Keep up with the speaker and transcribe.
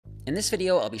In this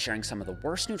video, I'll be sharing some of the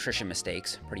worst nutrition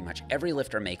mistakes pretty much every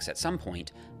lifter makes at some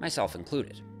point, myself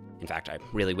included. In fact, I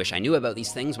really wish I knew about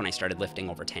these things when I started lifting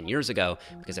over 10 years ago,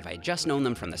 because if I had just known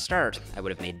them from the start, I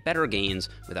would have made better gains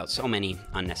without so many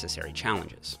unnecessary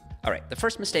challenges. Alright, the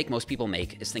first mistake most people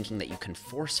make is thinking that you can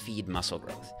force feed muscle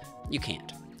growth. You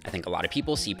can't. I think a lot of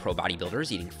people see pro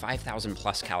bodybuilders eating 5,000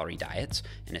 plus calorie diets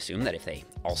and assume that if they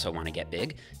also want to get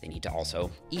big, they need to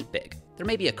also eat big. There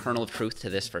may be a kernel of truth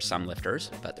to this for some lifters,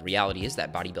 but the reality is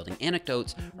that bodybuilding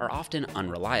anecdotes are often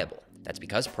unreliable. That's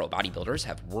because pro bodybuilders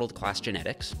have world-class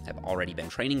genetics, have already been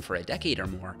training for a decade or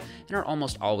more, and are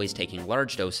almost always taking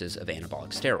large doses of anabolic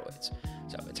steroids.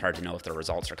 So it's hard to know if the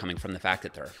results are coming from the fact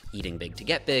that they're eating big to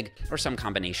get big, or some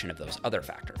combination of those other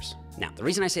factors. Now, the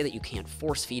reason I say that you can't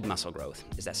force feed muscle growth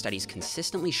is that studies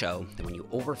consistently show that when you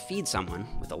overfeed someone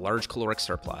with a large caloric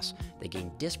surplus, they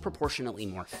gain disproportionately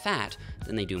more fat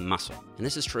than they do muscle. And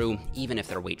this is true even if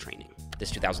they're weight training.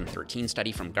 This 2013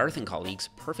 study from Garth and colleagues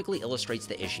perfectly illustrates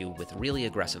the issue with really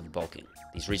aggressive bulking.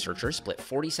 These researchers split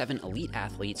 47 elite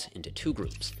athletes into two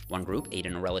groups. One group ate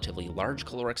in a relatively large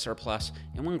caloric surplus,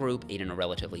 and one group ate in a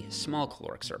relatively small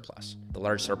caloric surplus. The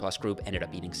large surplus group ended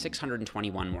up eating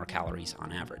 621 more calories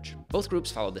on average. Both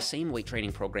groups followed the same weight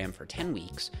training program for 10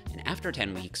 weeks, and after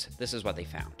 10 weeks, this is what they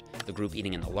found. The group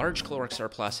eating in the large caloric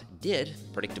surplus did,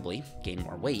 predictably, gain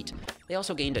more weight. They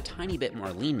also gained a tiny bit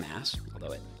more lean mass,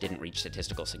 although it didn't reach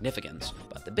statistical significance,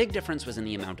 but the big difference was in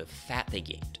the amount of fat they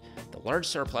gained. The large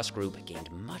surplus group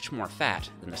gained much more fat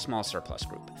than the small surplus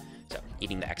group. So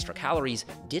eating the extra calories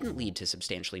didn't lead to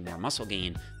substantially more muscle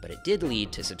gain, but it did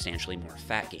lead to substantially more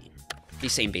fat gain.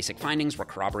 These same basic findings were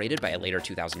corroborated by a later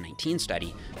 2019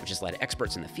 study, which has led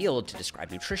experts in the field to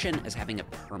describe nutrition as having a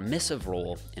permissive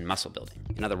role in muscle building.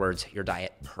 In other words, your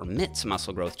diet permits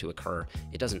muscle growth to occur,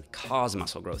 it doesn't cause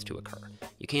muscle growth to occur.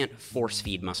 You can't force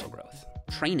feed muscle growth.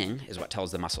 Training is what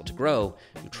tells the muscle to grow.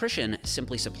 Nutrition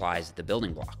simply supplies the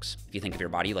building blocks. If you think of your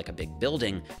body like a big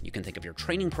building, you can think of your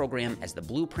training program as the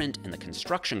blueprint and the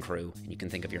construction crew, and you can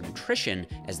think of your nutrition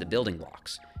as the building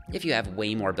blocks. If you have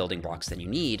way more building blocks than you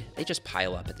need, they just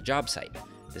pile up at the job site.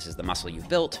 This is the muscle you've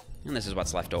built, and this is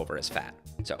what's left over as fat.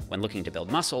 So when looking to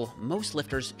build muscle, most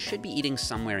lifters should be eating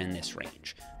somewhere in this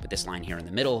range, with this line here in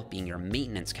the middle being your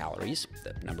maintenance calories,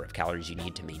 the number of calories you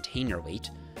need to maintain your weight.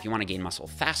 If you want to gain muscle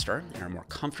faster and are more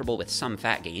comfortable with some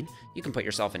fat gain, you can put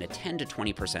yourself in a 10 to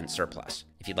 20% surplus.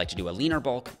 If you'd like to do a leaner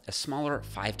bulk, a smaller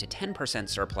 5 to 10%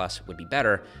 surplus would be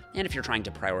better, and if you're trying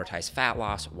to prioritize fat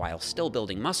loss while still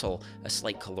building muscle, a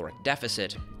slight caloric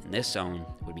deficit in this zone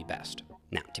would be best.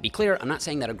 Now, to be clear, I'm not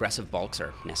saying that aggressive bulks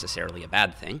are necessarily a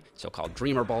bad thing. So-called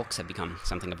dreamer bulks have become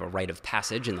something of a rite of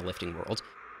passage in the lifting world.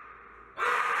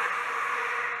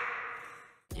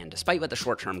 And despite what the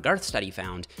short-term Garth study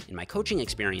found, in my coaching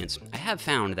experience, I have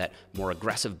found that more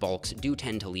aggressive bulks do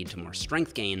tend to lead to more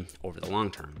strength gain over the long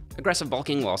term. Aggressive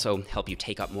bulking will also help you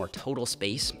take up more total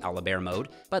space, a la bear mode,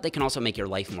 but they can also make your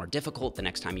life more difficult the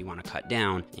next time you want to cut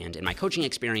down, and in my coaching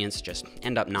experience, just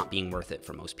end up not being worth it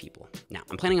for most people. Now,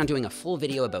 I'm planning on doing a full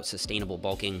video about sustainable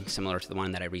bulking, similar to the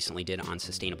one that I recently did on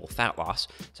sustainable fat loss,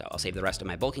 so I'll save the rest of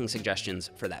my bulking suggestions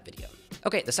for that video.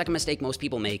 Okay, the second mistake most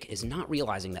people make is not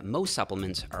realizing that most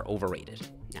supplements are overrated.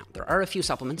 Now, there are a few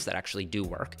supplements that actually do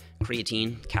work.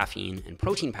 Creatine, caffeine, and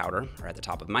protein powder are at the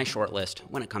top of my short list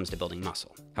when it comes to building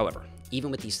muscle. However, even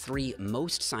with these three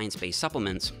most science-based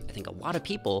supplements, I think a lot of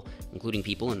people, including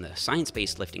people in the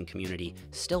science-based lifting community,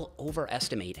 still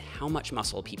overestimate how much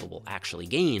muscle people will actually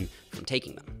gain from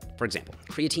taking them. For example,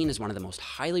 creatine is one of the most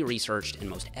highly researched and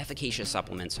most efficacious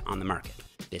supplements on the market.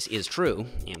 This is true,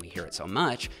 and we hear it so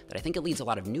much that I think it leads a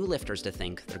lot of new lifters to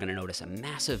think they're going to notice a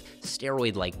massive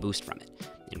steroid-like boost from it.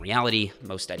 In reality,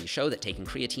 most studies show that taking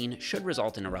creatine should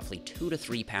result in a roughly 2 to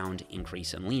 3 pound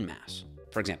increase in lean mass.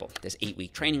 For example, this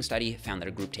 8-week training study found that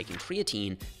a group taking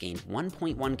creatine gained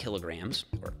 1.1 kilograms,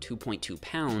 or 2.2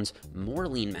 pounds, more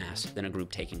lean mass than a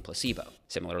group taking placebo.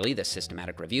 Similarly, this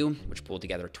systematic review, which pulled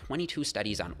together 22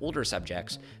 studies on older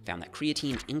subjects, found that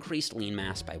creatine increased lean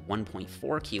mass by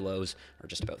 1.4 kilos, or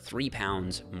just about 3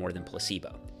 pounds, more than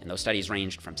placebo. And those studies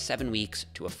ranged from 7 weeks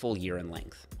to a full year in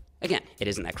length. Again, it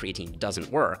isn't that creatine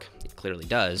doesn't work, it clearly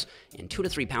does, and 2 to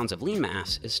 3 pounds of lean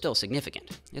mass is still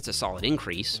significant. It's a solid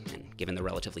increase, and given the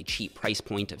relatively cheap price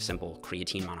point of simple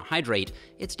creatine monohydrate,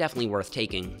 it's definitely worth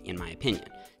taking, in my opinion.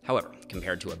 However,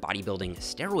 compared to a bodybuilding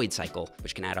steroid cycle,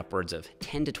 which can add upwards of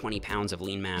 10 to 20 pounds of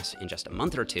lean mass in just a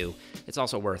month or two, it's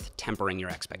also worth tempering your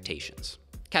expectations.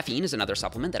 Caffeine is another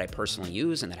supplement that I personally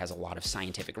use and that has a lot of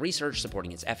scientific research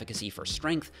supporting its efficacy for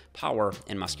strength, power,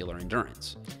 and muscular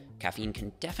endurance. Caffeine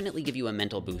can definitely give you a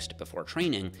mental boost before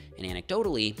training, and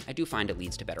anecdotally, I do find it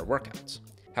leads to better workouts.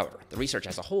 However, the research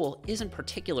as a whole isn't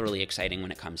particularly exciting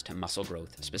when it comes to muscle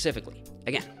growth specifically.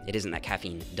 Again, it isn't that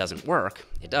caffeine doesn't work,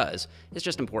 it does. It's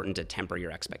just important to temper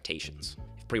your expectations.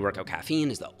 If pre-workout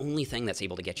caffeine is the only thing that's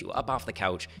able to get you up off the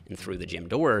couch and through the gym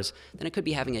doors, then it could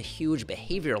be having a huge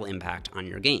behavioral impact on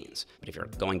your gains. But if you're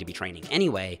going to be training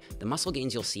anyway, the muscle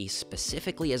gains you'll see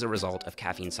specifically as a result of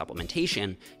caffeine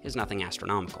supplementation is nothing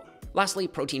astronomical. Lastly,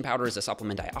 protein powder is a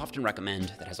supplement I often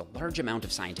recommend that has a large amount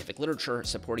of scientific literature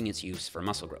supporting its use for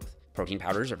muscle growth. Protein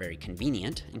powders are very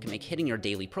convenient and can make hitting your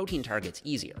daily protein targets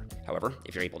easier. However,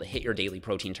 if you're able to hit your daily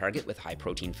protein target with high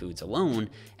protein foods alone,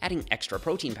 adding extra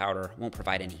protein powder won't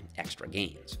provide any extra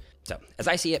gains. So, as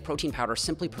I see it, protein powder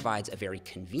simply provides a very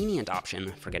convenient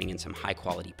option for getting in some high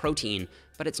quality protein,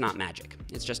 but it's not magic.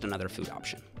 It's just another food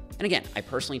option. And again, I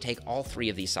personally take all 3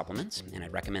 of these supplements, and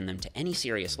I'd recommend them to any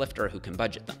serious lifter who can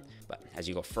budget them. But as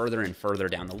you go further and further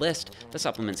down the list, the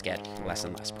supplements get less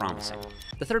and less promising.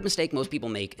 The third mistake most people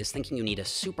make is thinking you need a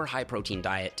super high protein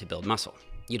diet to build muscle.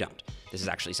 You don't. This is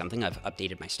actually something I've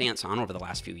updated my stance on over the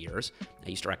last few years. I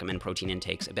used to recommend protein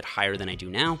intakes a bit higher than I do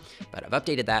now, but I've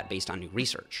updated that based on new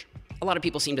research. A lot of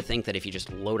people seem to think that if you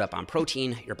just load up on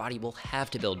protein, your body will have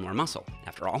to build more muscle.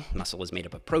 After all, muscle is made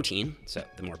up of protein, so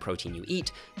the more protein you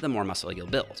eat, the more muscle you'll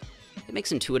build. It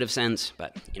makes intuitive sense,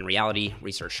 but in reality,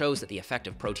 research shows that the effect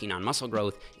of protein on muscle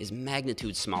growth is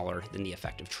magnitudes smaller than the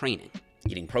effect of training.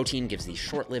 Eating protein gives these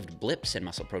short-lived blips in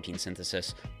muscle protein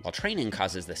synthesis, while training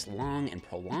causes this long and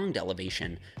prolonged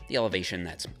elevation, the elevation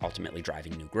that's ultimately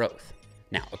driving new growth.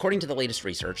 Now, according to the latest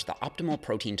research, the optimal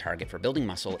protein target for building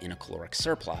muscle in a caloric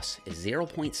surplus is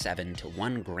 0.7 to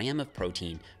 1 gram of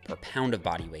protein per pound of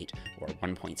body weight, or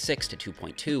 1.6 to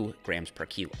 2.2 grams per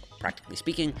kilo. Practically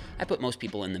speaking, I put most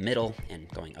people in the middle, and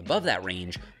going above that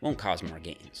range won't cause more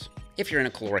gains. If you're in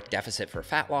a caloric deficit for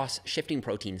fat loss, shifting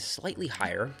protein slightly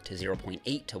higher to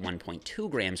 0.8 to 1.2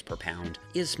 grams per pound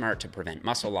is smart to prevent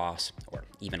muscle loss, or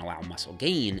even allow muscle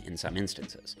gain in some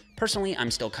instances. Personally, I'm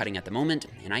still cutting at the moment,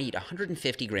 and I eat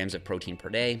 150 grams of protein per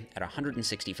day at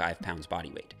 165 pounds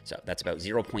body weight. So that's about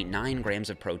 0.9 grams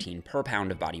of protein per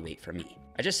pound of body weight for me.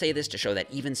 I just say this to show that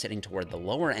even sitting toward the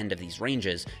lower end of these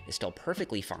ranges is still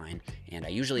perfectly fine, and I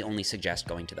usually only suggest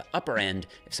going to the upper end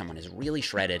if someone is really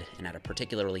shredded and at a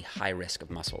particularly high risk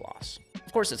of muscle loss.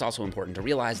 Of course, it's also important to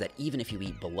realize that even if you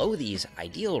eat below these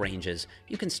ideal ranges,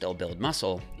 you can still build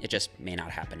muscle, it just may not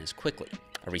happen as quickly.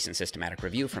 A recent systematic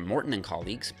review from Morton and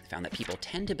colleagues found that people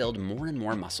tend to build more and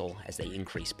more muscle as they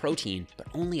increase protein, but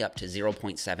only up to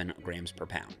 0.7 grams per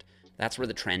pound. That's where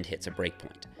the trend hits a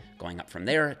breakpoint. Going up from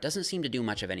there doesn't seem to do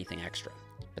much of anything extra.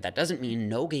 But that doesn't mean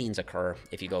no gains occur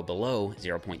if you go below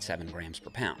 0.7 grams per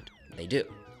pound. They do.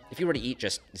 If you were to eat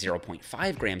just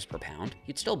 0.5 grams per pound,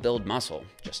 you'd still build muscle,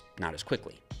 just not as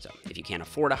quickly. So if you can't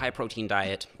afford a high protein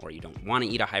diet, or you don't want to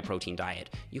eat a high protein diet,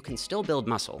 you can still build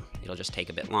muscle. It'll just take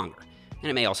a bit longer.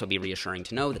 And it may also be reassuring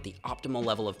to know that the optimal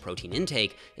level of protein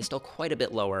intake is still quite a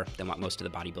bit lower than what most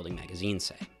of the bodybuilding magazines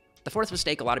say. The fourth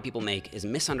mistake a lot of people make is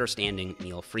misunderstanding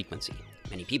meal frequency.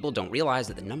 Many people don't realize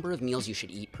that the number of meals you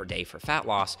should eat per day for fat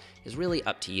loss is really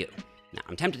up to you. Now,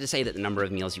 I'm tempted to say that the number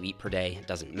of meals you eat per day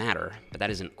doesn't matter, but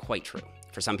that isn't quite true.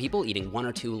 For some people, eating 1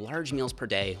 or 2 large meals per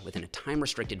day within a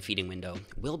time-restricted feeding window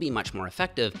will be much more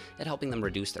effective at helping them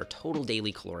reduce their total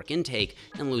daily caloric intake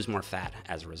and lose more fat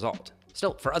as a result.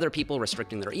 Still, for other people,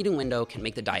 restricting their eating window can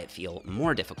make the diet feel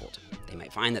more difficult. They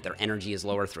might find that their energy is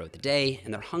lower throughout the day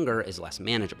and their hunger is less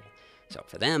manageable. So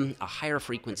for them, a higher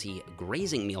frequency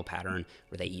grazing meal pattern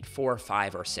where they eat 4,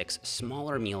 5, or 6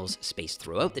 smaller meals spaced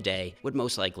throughout the day would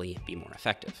most likely be more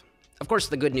effective. Of course,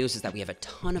 the good news is that we have a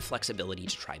ton of flexibility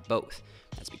to try both.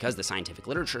 That's because the scientific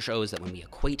literature shows that when we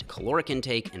equate caloric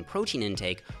intake and protein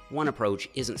intake, one approach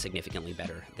isn't significantly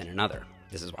better than another.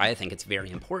 This is why I think it's very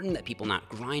important that people not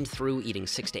grind through eating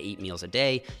 6 to 8 meals a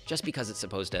day just because it's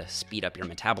supposed to speed up your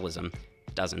metabolism.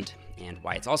 It doesn't, and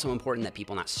why it's also important that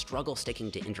people not struggle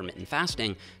sticking to intermittent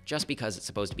fasting just because it's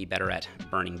supposed to be better at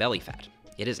burning belly fat.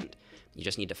 It isn't. You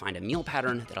just need to find a meal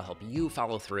pattern that'll help you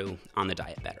follow through on the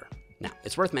diet better. Now,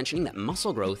 it's worth mentioning that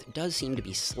muscle growth does seem to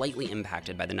be slightly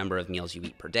impacted by the number of meals you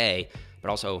eat per day, but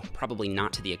also probably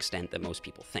not to the extent that most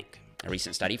people think. A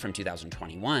recent study from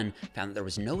 2021 found that there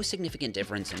was no significant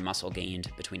difference in muscle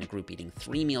gained between a group eating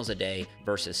 3 meals a day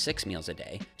versus 6 meals a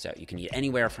day. So you can eat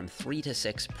anywhere from 3 to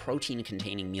 6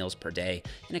 protein-containing meals per day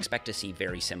and expect to see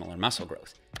very similar muscle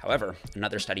growth. However,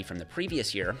 another study from the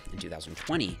previous year, in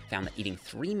 2020, found that eating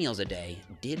 3 meals a day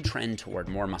did trend toward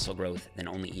more muscle growth than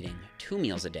only eating 2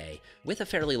 meals a day, with a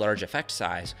fairly large effect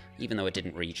size, even though it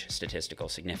didn't reach statistical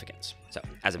significance. So,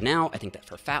 as of now, I think that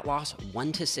for fat loss,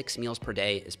 1 to 6 meals per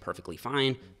day is perfectly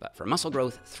fine, but for muscle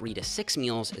growth, 3 to 6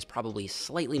 meals is probably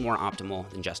slightly more optimal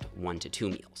than just 1 to 2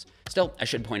 meals. Still, I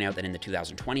should point out that in the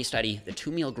 2020 study, the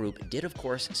 2-meal group did of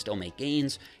course still make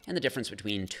gains, and the difference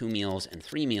between 2 meals and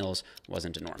 3 meals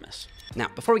wasn't enormous. Now,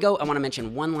 before we go, I want to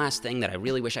mention one last thing that I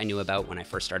really wish I knew about when I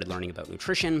first started learning about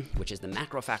nutrition, which is the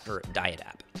MacroFactor diet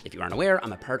app. If you aren't aware,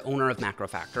 I'm a part owner of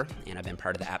MacroFactor, and I've been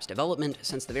part of the app's development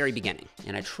since the very beginning.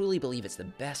 And I truly believe it's the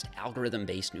best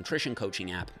algorithm-based nutrition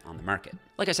coaching app on the market.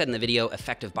 Like I said in the video,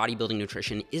 effective bodybuilding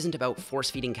nutrition isn't about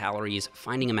force-feeding calories,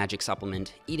 finding a magic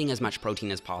supplement, eating as much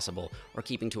protein as possible, or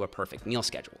keeping to a perfect meal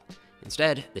schedule.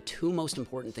 Instead, the 2 most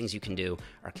important things you can do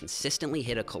are consistently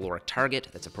hit a caloric target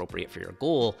that's appropriate for your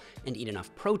goal and eat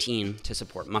enough protein to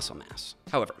support muscle mass.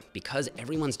 However, because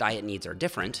everyone's diet needs are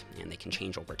different and they can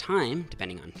change over time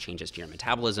depending on changes to your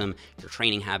metabolism, your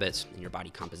training habits, and your body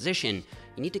composition,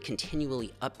 you need to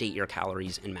continually update your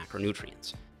calories and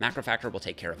macronutrients. MacroFactor will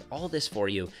take care of all this for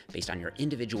you based on your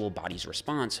individual body's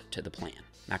response to the plan.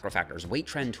 MacroFactor's weight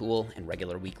trend tool and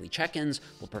regular weekly check-ins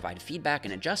will provide feedback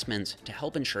and adjustments to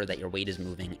help ensure that your weight is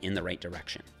moving in the right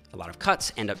direction. A lot of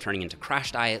cuts end up turning into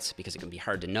crash diets because it can be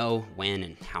hard to know when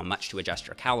and how much to adjust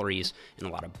your calories, and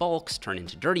a lot of bulks turn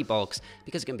into dirty bulks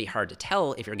because it can be hard to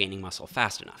tell if you're gaining muscle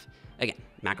fast enough. Again,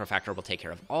 MacroFactor will take care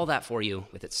of all that for you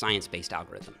with its science-based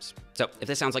algorithms. So if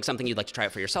this sounds like something you'd like to try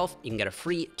out for yourself, you can get a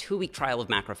free 2-week trial of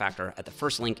MacroFactor at the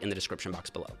first link in the description box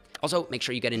below. Also, make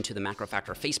sure you get into the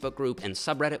MacroFactor Facebook group and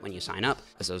subreddit when you sign up,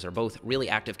 as those are both really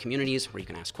active communities where you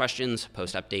can ask questions,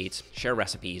 post updates, share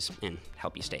recipes, and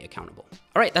help you stay accountable.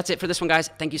 All right, that's it for this one, guys.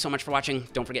 Thank you so much for watching.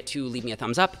 Don't forget to leave me a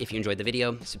thumbs up if you enjoyed the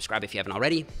video, subscribe if you haven't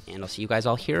already, and I'll see you guys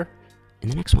all here in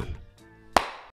the next one.